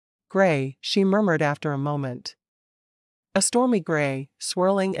 Gray, she murmured after a moment. A stormy gray,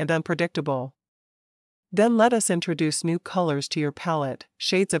 swirling and unpredictable. Then let us introduce new colors to your palette,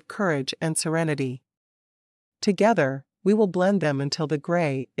 shades of courage and serenity. Together, we will blend them until the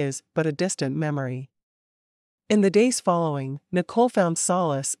gray is but a distant memory. In the days following, Nicole found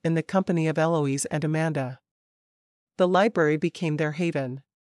solace in the company of Eloise and Amanda. The library became their haven.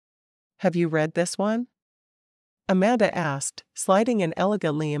 Have you read this one? Amanda asked, sliding an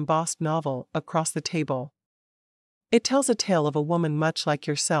elegantly embossed novel across the table. It tells a tale of a woman much like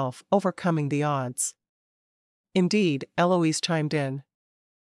yourself, overcoming the odds. Indeed, Eloise chimed in.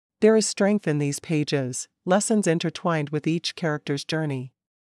 There is strength in these pages, lessons intertwined with each character's journey.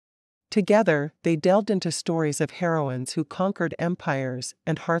 Together, they delved into stories of heroines who conquered empires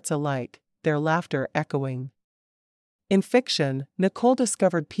and hearts alike, their laughter echoing. In fiction, Nicole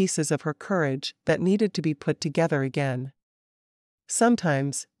discovered pieces of her courage that needed to be put together again.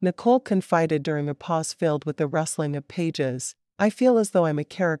 Sometimes, Nicole confided during a pause filled with the rustling of pages, I feel as though I'm a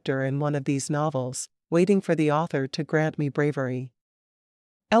character in one of these novels, waiting for the author to grant me bravery.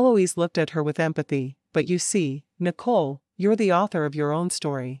 Eloise looked at her with empathy, but you see, Nicole, you're the author of your own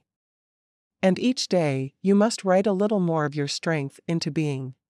story. And each day, you must write a little more of your strength into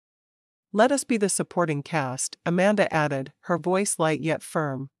being. Let us be the supporting cast, Amanda added, her voice light yet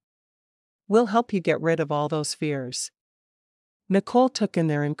firm. We'll help you get rid of all those fears. Nicole took in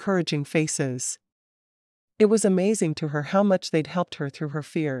their encouraging faces. It was amazing to her how much they'd helped her through her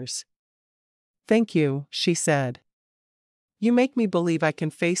fears. Thank you, she said. You make me believe I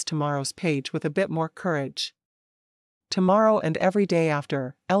can face tomorrow's page with a bit more courage. Tomorrow and every day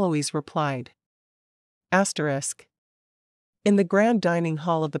after, Eloise replied. Asterisk. In the grand dining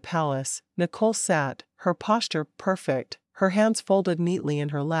hall of the palace, Nicole sat, her posture perfect, her hands folded neatly in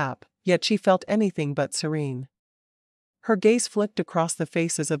her lap, yet she felt anything but serene. Her gaze flicked across the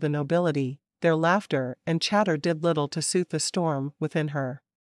faces of the nobility, their laughter and chatter did little to soothe the storm within her.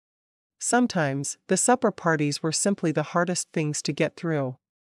 Sometimes, the supper parties were simply the hardest things to get through.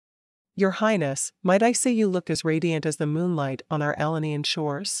 Your Highness, might I say you look as radiant as the moonlight on our Alanian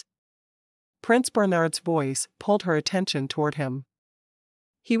shores? Prince Bernard's voice pulled her attention toward him.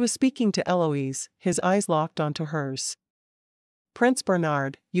 He was speaking to Eloise, his eyes locked onto hers. Prince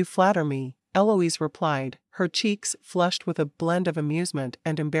Bernard, you flatter me, Eloise replied, her cheeks flushed with a blend of amusement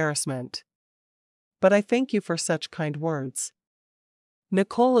and embarrassment. But I thank you for such kind words.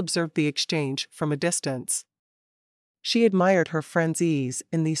 Nicole observed the exchange from a distance. She admired her friend's ease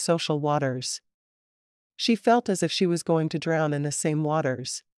in these social waters. She felt as if she was going to drown in the same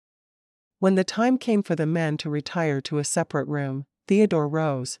waters. When the time came for the men to retire to a separate room, Theodore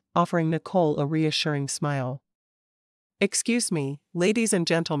rose, offering Nicole a reassuring smile. Excuse me, ladies and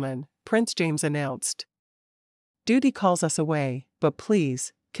gentlemen, Prince James announced. Duty calls us away, but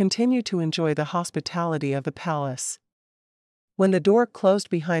please, continue to enjoy the hospitality of the palace. When the door closed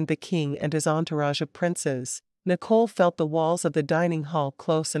behind the king and his entourage of princes, Nicole felt the walls of the dining hall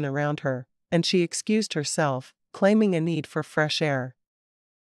close in around her, and she excused herself, claiming a need for fresh air.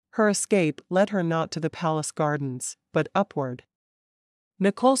 Her escape led her not to the palace gardens, but upward.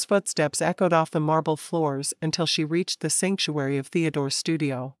 Nicole's footsteps echoed off the marble floors until she reached the sanctuary of Theodore's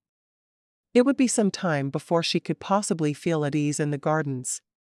studio. It would be some time before she could possibly feel at ease in the gardens.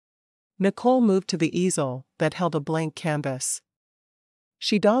 Nicole moved to the easel that held a blank canvas.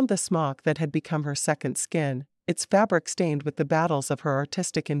 She donned the smock that had become her second skin, its fabric stained with the battles of her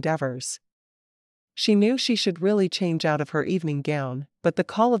artistic endeavors. She knew she should really change out of her evening gown, but the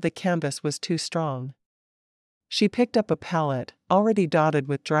call of the canvas was too strong. She picked up a palette, already dotted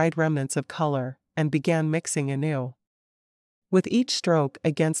with dried remnants of color, and began mixing anew. With each stroke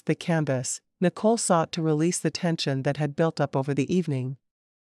against the canvas, Nicole sought to release the tension that had built up over the evening.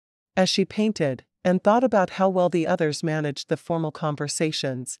 As she painted, and thought about how well the others managed the formal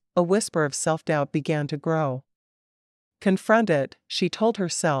conversations, a whisper of self-doubt began to grow. Confront it, she told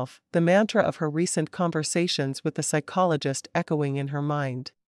herself, the mantra of her recent conversations with the psychologist echoing in her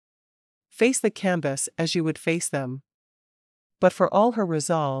mind. Face the canvas as you would face them. But for all her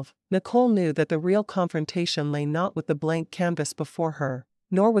resolve, Nicole knew that the real confrontation lay not with the blank canvas before her,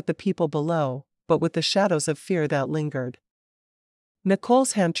 nor with the people below, but with the shadows of fear that lingered.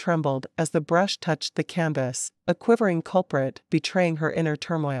 Nicole's hand trembled as the brush touched the canvas, a quivering culprit betraying her inner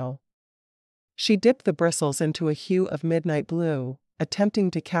turmoil. She dipped the bristles into a hue of midnight blue, attempting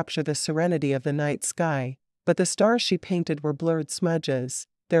to capture the serenity of the night sky, but the stars she painted were blurred smudges,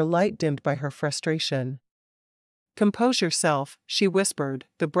 their light dimmed by her frustration. Compose yourself, she whispered,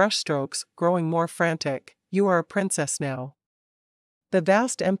 the brushstrokes growing more frantic. You are a princess now. The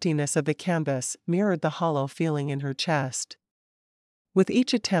vast emptiness of the canvas mirrored the hollow feeling in her chest. With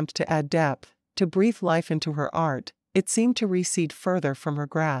each attempt to add depth, to breathe life into her art, it seemed to recede further from her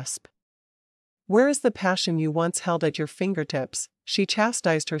grasp. Where is the passion you once held at your fingertips? She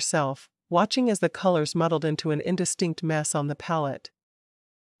chastised herself, watching as the colors muddled into an indistinct mess on the palette.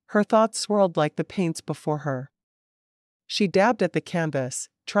 Her thoughts swirled like the paints before her. She dabbed at the canvas,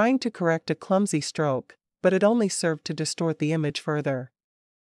 trying to correct a clumsy stroke, but it only served to distort the image further.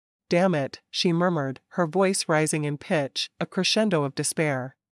 Damn it, she murmured, her voice rising in pitch, a crescendo of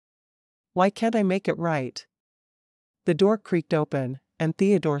despair. Why can't I make it right? The door creaked open, and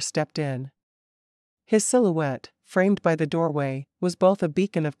Theodore stepped in. His silhouette, framed by the doorway, was both a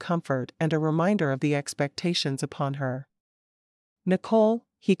beacon of comfort and a reminder of the expectations upon her. Nicole,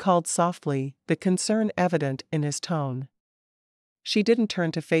 he called softly, the concern evident in his tone. She didn't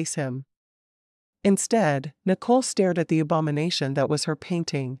turn to face him. Instead, Nicole stared at the abomination that was her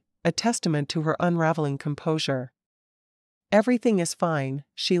painting, a testament to her unraveling composure. Everything is fine,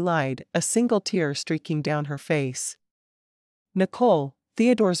 she lied, a single tear streaking down her face. Nicole,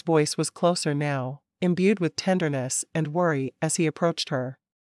 Theodore's voice was closer now, imbued with tenderness and worry as he approached her.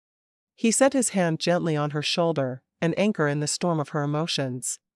 He set his hand gently on her shoulder, an anchor in the storm of her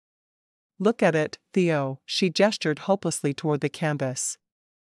emotions. Look at it, Theo, she gestured hopelessly toward the canvas.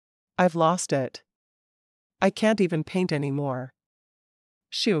 I've lost it. I can't even paint anymore.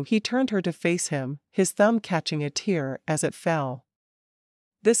 Shoo, he turned her to face him, his thumb catching a tear as it fell.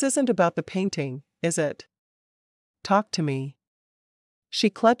 This isn't about the painting, is it? Talk to me. She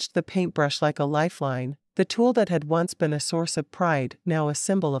clutched the paintbrush like a lifeline, the tool that had once been a source of pride, now a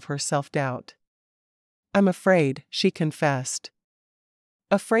symbol of her self-doubt. "I'm afraid," she confessed.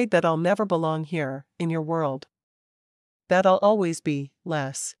 "Afraid that I'll never belong here, in your world. That I'll always be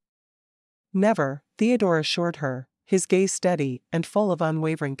less." "Never," Theodore assured her, his gaze steady and full of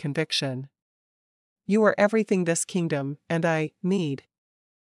unwavering conviction. "You are everything this kingdom, and I, need.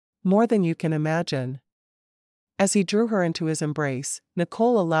 More than you can imagine." As he drew her into his embrace,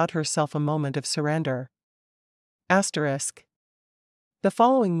 Nicole allowed herself a moment of surrender. Asterisk. The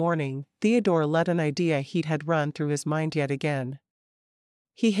following morning, Theodore let an idea he'd had run through his mind yet again.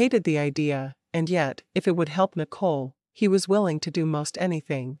 He hated the idea, and yet, if it would help Nicole, he was willing to do most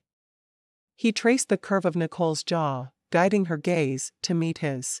anything. He traced the curve of Nicole's jaw, guiding her gaze to meet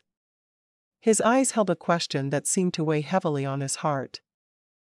his. His eyes held a question that seemed to weigh heavily on his heart.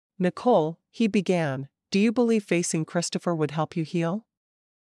 "Nicole," he began, "do you believe facing Christopher would help you heal?"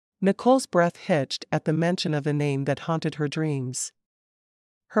 Nicole's breath hitched at the mention of the name that haunted her dreams.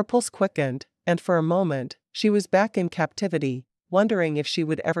 Her pulse quickened, and for a moment, she was back in captivity, wondering if she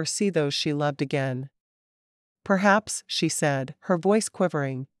would ever see those she loved again. "Perhaps," she said, her voice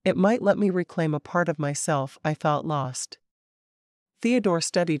quivering, "it might let me reclaim a part of myself I thought lost." Theodore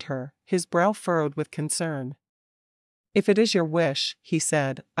studied her, his brow furrowed with concern. "If it is your wish," he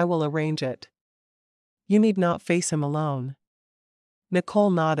said, "I will arrange it. You need not face him alone." Nicole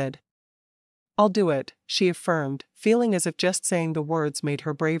nodded. "I'll do it," she affirmed, feeling as if just saying the words made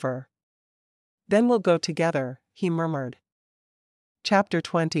her braver. "Then we'll go together," he murmured. Chapter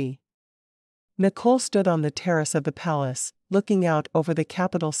 20. Nicole stood on the terrace of the palace, looking out over the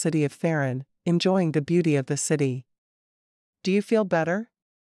capital city of Theron, enjoying the beauty of the city. "Do you feel better?"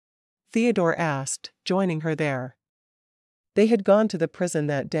 Theodore asked, joining her there. They had gone to the prison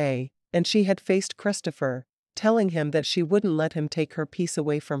that day, and she had faced Christopher, telling him that she wouldn't let him take her peace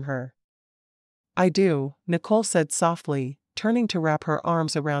away from her. "I do," Nicole said softly, turning to wrap her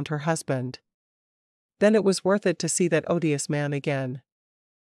arms around her husband. "Then it was worth it to see that odious man again."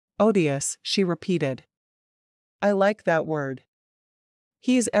 "Odious," she repeated. "I like that word.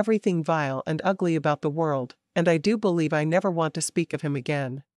 He is everything vile and ugly about the world, and I do believe I never want to speak of him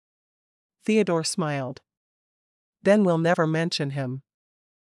again." Theodore smiled. "Then we'll never mention him."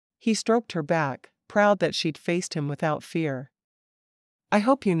 He stroked her back, proud that she'd faced him without fear. "I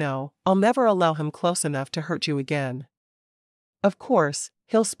hope you know, I'll never allow him close enough to hurt you again. Of course,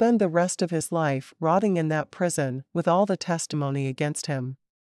 he'll spend the rest of his life rotting in that prison with all the testimony against him.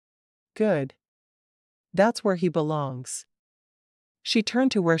 Good. That's where he belongs." She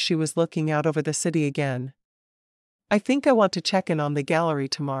turned to where she was looking out over the city again. "I think I want to check in on the gallery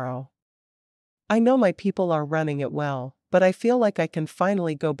tomorrow. I know my people are running it well, but I feel like I can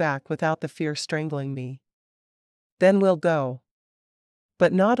finally go back without the fear strangling me." "Then we'll go.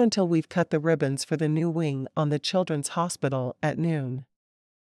 But not until we've cut the ribbons for the new wing on the children's hospital at noon."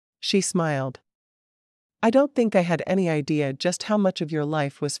 She smiled. "I don't think I had any idea just how much of your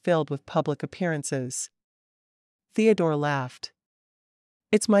life was filled with public appearances." Theodore laughed.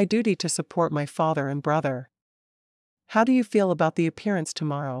 "It's my duty to support my father and brother. How do you feel about the appearance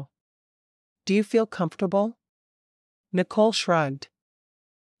tomorrow? Do you feel comfortable?" Nicole shrugged.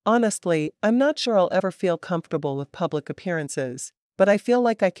 "Honestly, I'm not sure I'll ever feel comfortable with public appearances, but I feel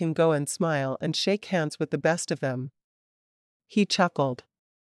like I can go and smile and shake hands with the best of them." He chuckled.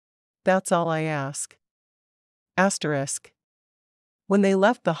 "That's all I ask." Asterisk. When they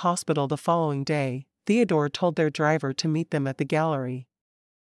left the hospital the following day, Theodore told their driver to meet them at the gallery.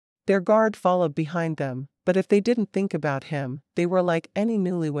 Their guard followed behind them, but if they didn't think about him, they were like any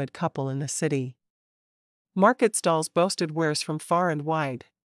newlywed couple in the city. Market stalls boasted wares from far and wide.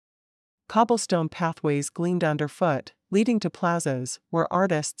 Cobblestone pathways gleamed underfoot, leading to plazas where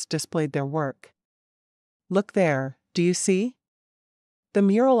artists displayed their work. "Look there, do you see? The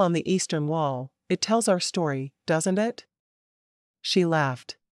mural on the eastern wall, it tells our story, doesn't it?" She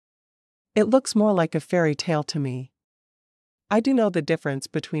laughed. "It looks more like a fairy tale to me." "I do know the difference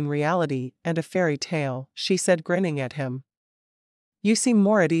between reality and a fairy tale," she said, grinning at him. "You seem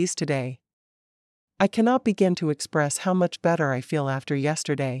more at ease today." "I cannot begin to express how much better I feel after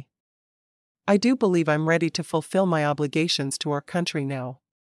yesterday. I do believe I'm ready to fulfill my obligations to our country now."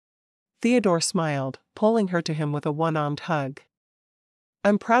 Theodore smiled, pulling her to him with a one-armed hug.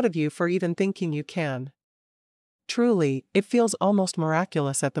 "I'm proud of you for even thinking you can. Truly, it feels almost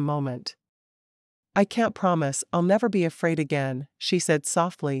miraculous at the moment." "I can't promise I'll never be afraid again," she said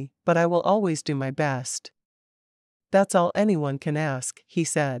softly, "but I will always do my best." "That's all anyone can ask," he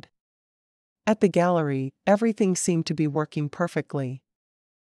said. At the gallery, everything seemed to be working perfectly.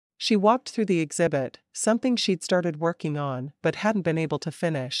 She walked through the exhibit, something she'd started working on but hadn't been able to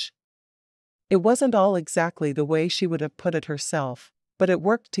finish. It wasn't all exactly the way she would have put it herself, but it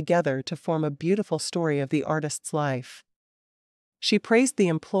worked together to form a beautiful story of the artist's life. She praised the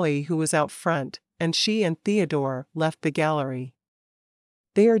employee who was out front, and she and Theodore left the gallery.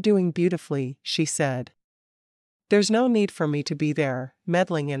 "They are doing beautifully," she said. "There's no need for me to be there,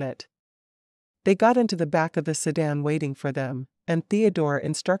 meddling in it." They got into the back of the sedan waiting for them, and Theodore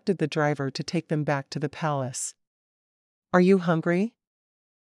instructed the driver to take them back to the palace. "Are you hungry?"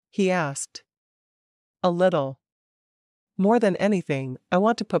 he asked. "A little. More than anything, I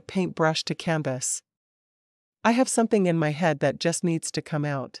want to put paintbrush to canvas. I have something in my head that just needs to come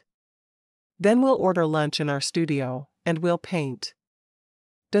out. Then we'll order lunch in our studio, and we'll paint.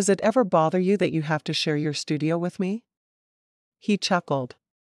 Does it ever bother you that you have to share your studio with me?" He chuckled.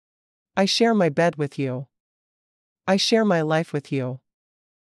 "I share my bed with you. I share my life with you.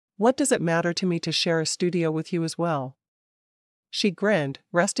 What does it matter to me to share a studio with you as well?" She grinned,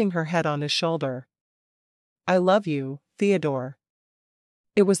 resting her head on his shoulder. "I love you, Theodore."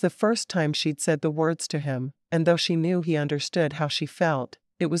 It was the first time she'd said the words to him, and though she knew he understood how she felt,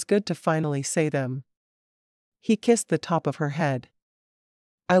 it was good to finally say them. He kissed the top of her head.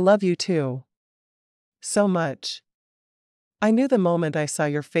 "I love you too. So much. I knew the moment I saw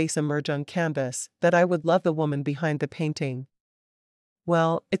your face emerge on canvas that I would love the woman behind the painting.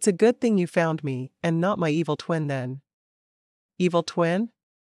 Well, it's a good thing you found me, and not my evil twin then." "Evil twin?"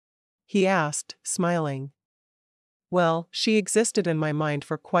 he asked, smiling. "Well, she existed in my mind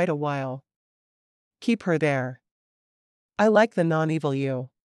for quite a while. Keep her there. I like the non-evil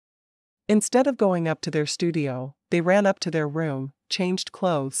you." Instead of going up to their studio, they ran up to their room, changed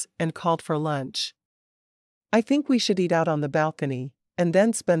clothes, and called for lunch. "I think we should eat out on the balcony, and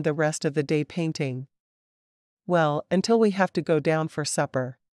then spend the rest of the day painting. Well, until we have to go down for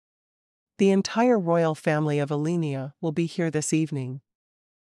supper. The entire royal family of Alenia will be here this evening."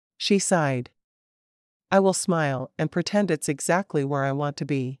 She sighed. "I will smile and pretend it's exactly where I want to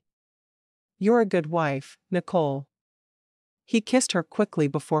be. You're a good wife, Nicole." He kissed her quickly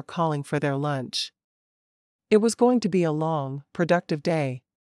before calling for their lunch. It was going to be a long, productive day.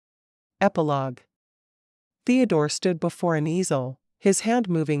 Epilogue. Theodore stood before an easel, his hand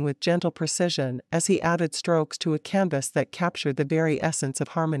moving with gentle precision as he added strokes to a canvas that captured the very essence of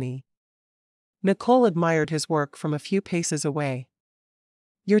harmony. Nicole admired his work from a few paces away.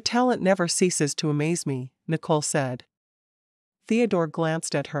 "Your talent never ceases to amaze me," Nicole said. Theodore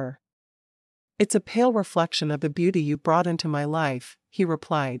glanced at her. "It's a pale reflection of the beauty you brought into my life," he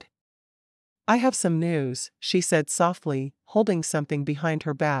replied. "I have some news," she said softly, holding something behind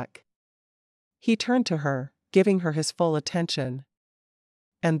her back. He turned to her, giving her his full attention.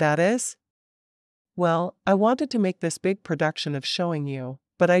 "And that is?" "Well, I wanted to make this big production of showing you,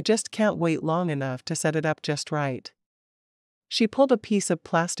 but I just can't wait long enough to set it up just right." She pulled a piece of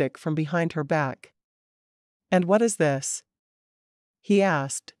plastic from behind her back. "And what is this?" he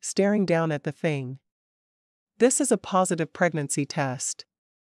asked, staring down at the thing. "This is a positive pregnancy test."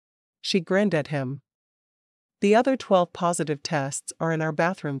 She grinned at him. "The other 12 positive tests are in our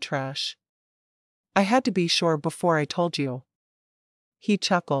bathroom trash. I had to be sure before I told you." He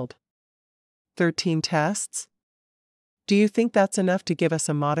chuckled. 13 tests? Do you think that's enough to give us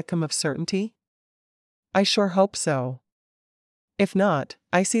a modicum of certainty?" "I sure hope so. If not,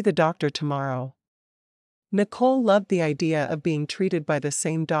 I see the doctor tomorrow." Nicole loved the idea of being treated by the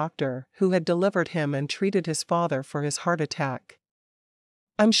same doctor who had delivered him and treated his father for his heart attack.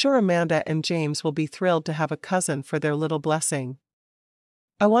 "I'm sure Amanda and James will be thrilled to have a cousin for their little blessing.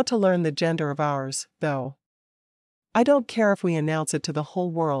 I want to learn the gender of ours, though. I don't care if we announce it to the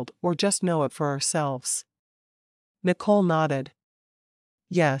whole world or just know it for ourselves." Nicole nodded.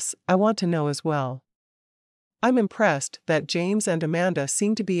 "Yes, I want to know as well. I'm impressed that James and Amanda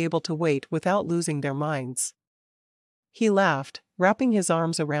seem to be able to wait without losing their minds." He laughed, wrapping his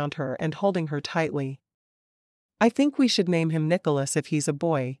arms around her and holding her tightly. "I think we should name him Nicholas if he's a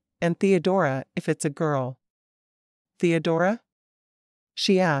boy, and Theodora if it's a girl." "Theodora?"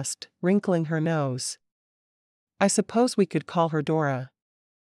 she asked, wrinkling her nose. "I suppose we could call her Dora."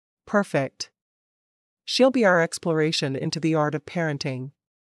 "Perfect. She'll be our exploration into the art of parenting.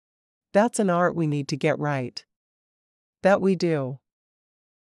 That's an art we need to get right." "That we do."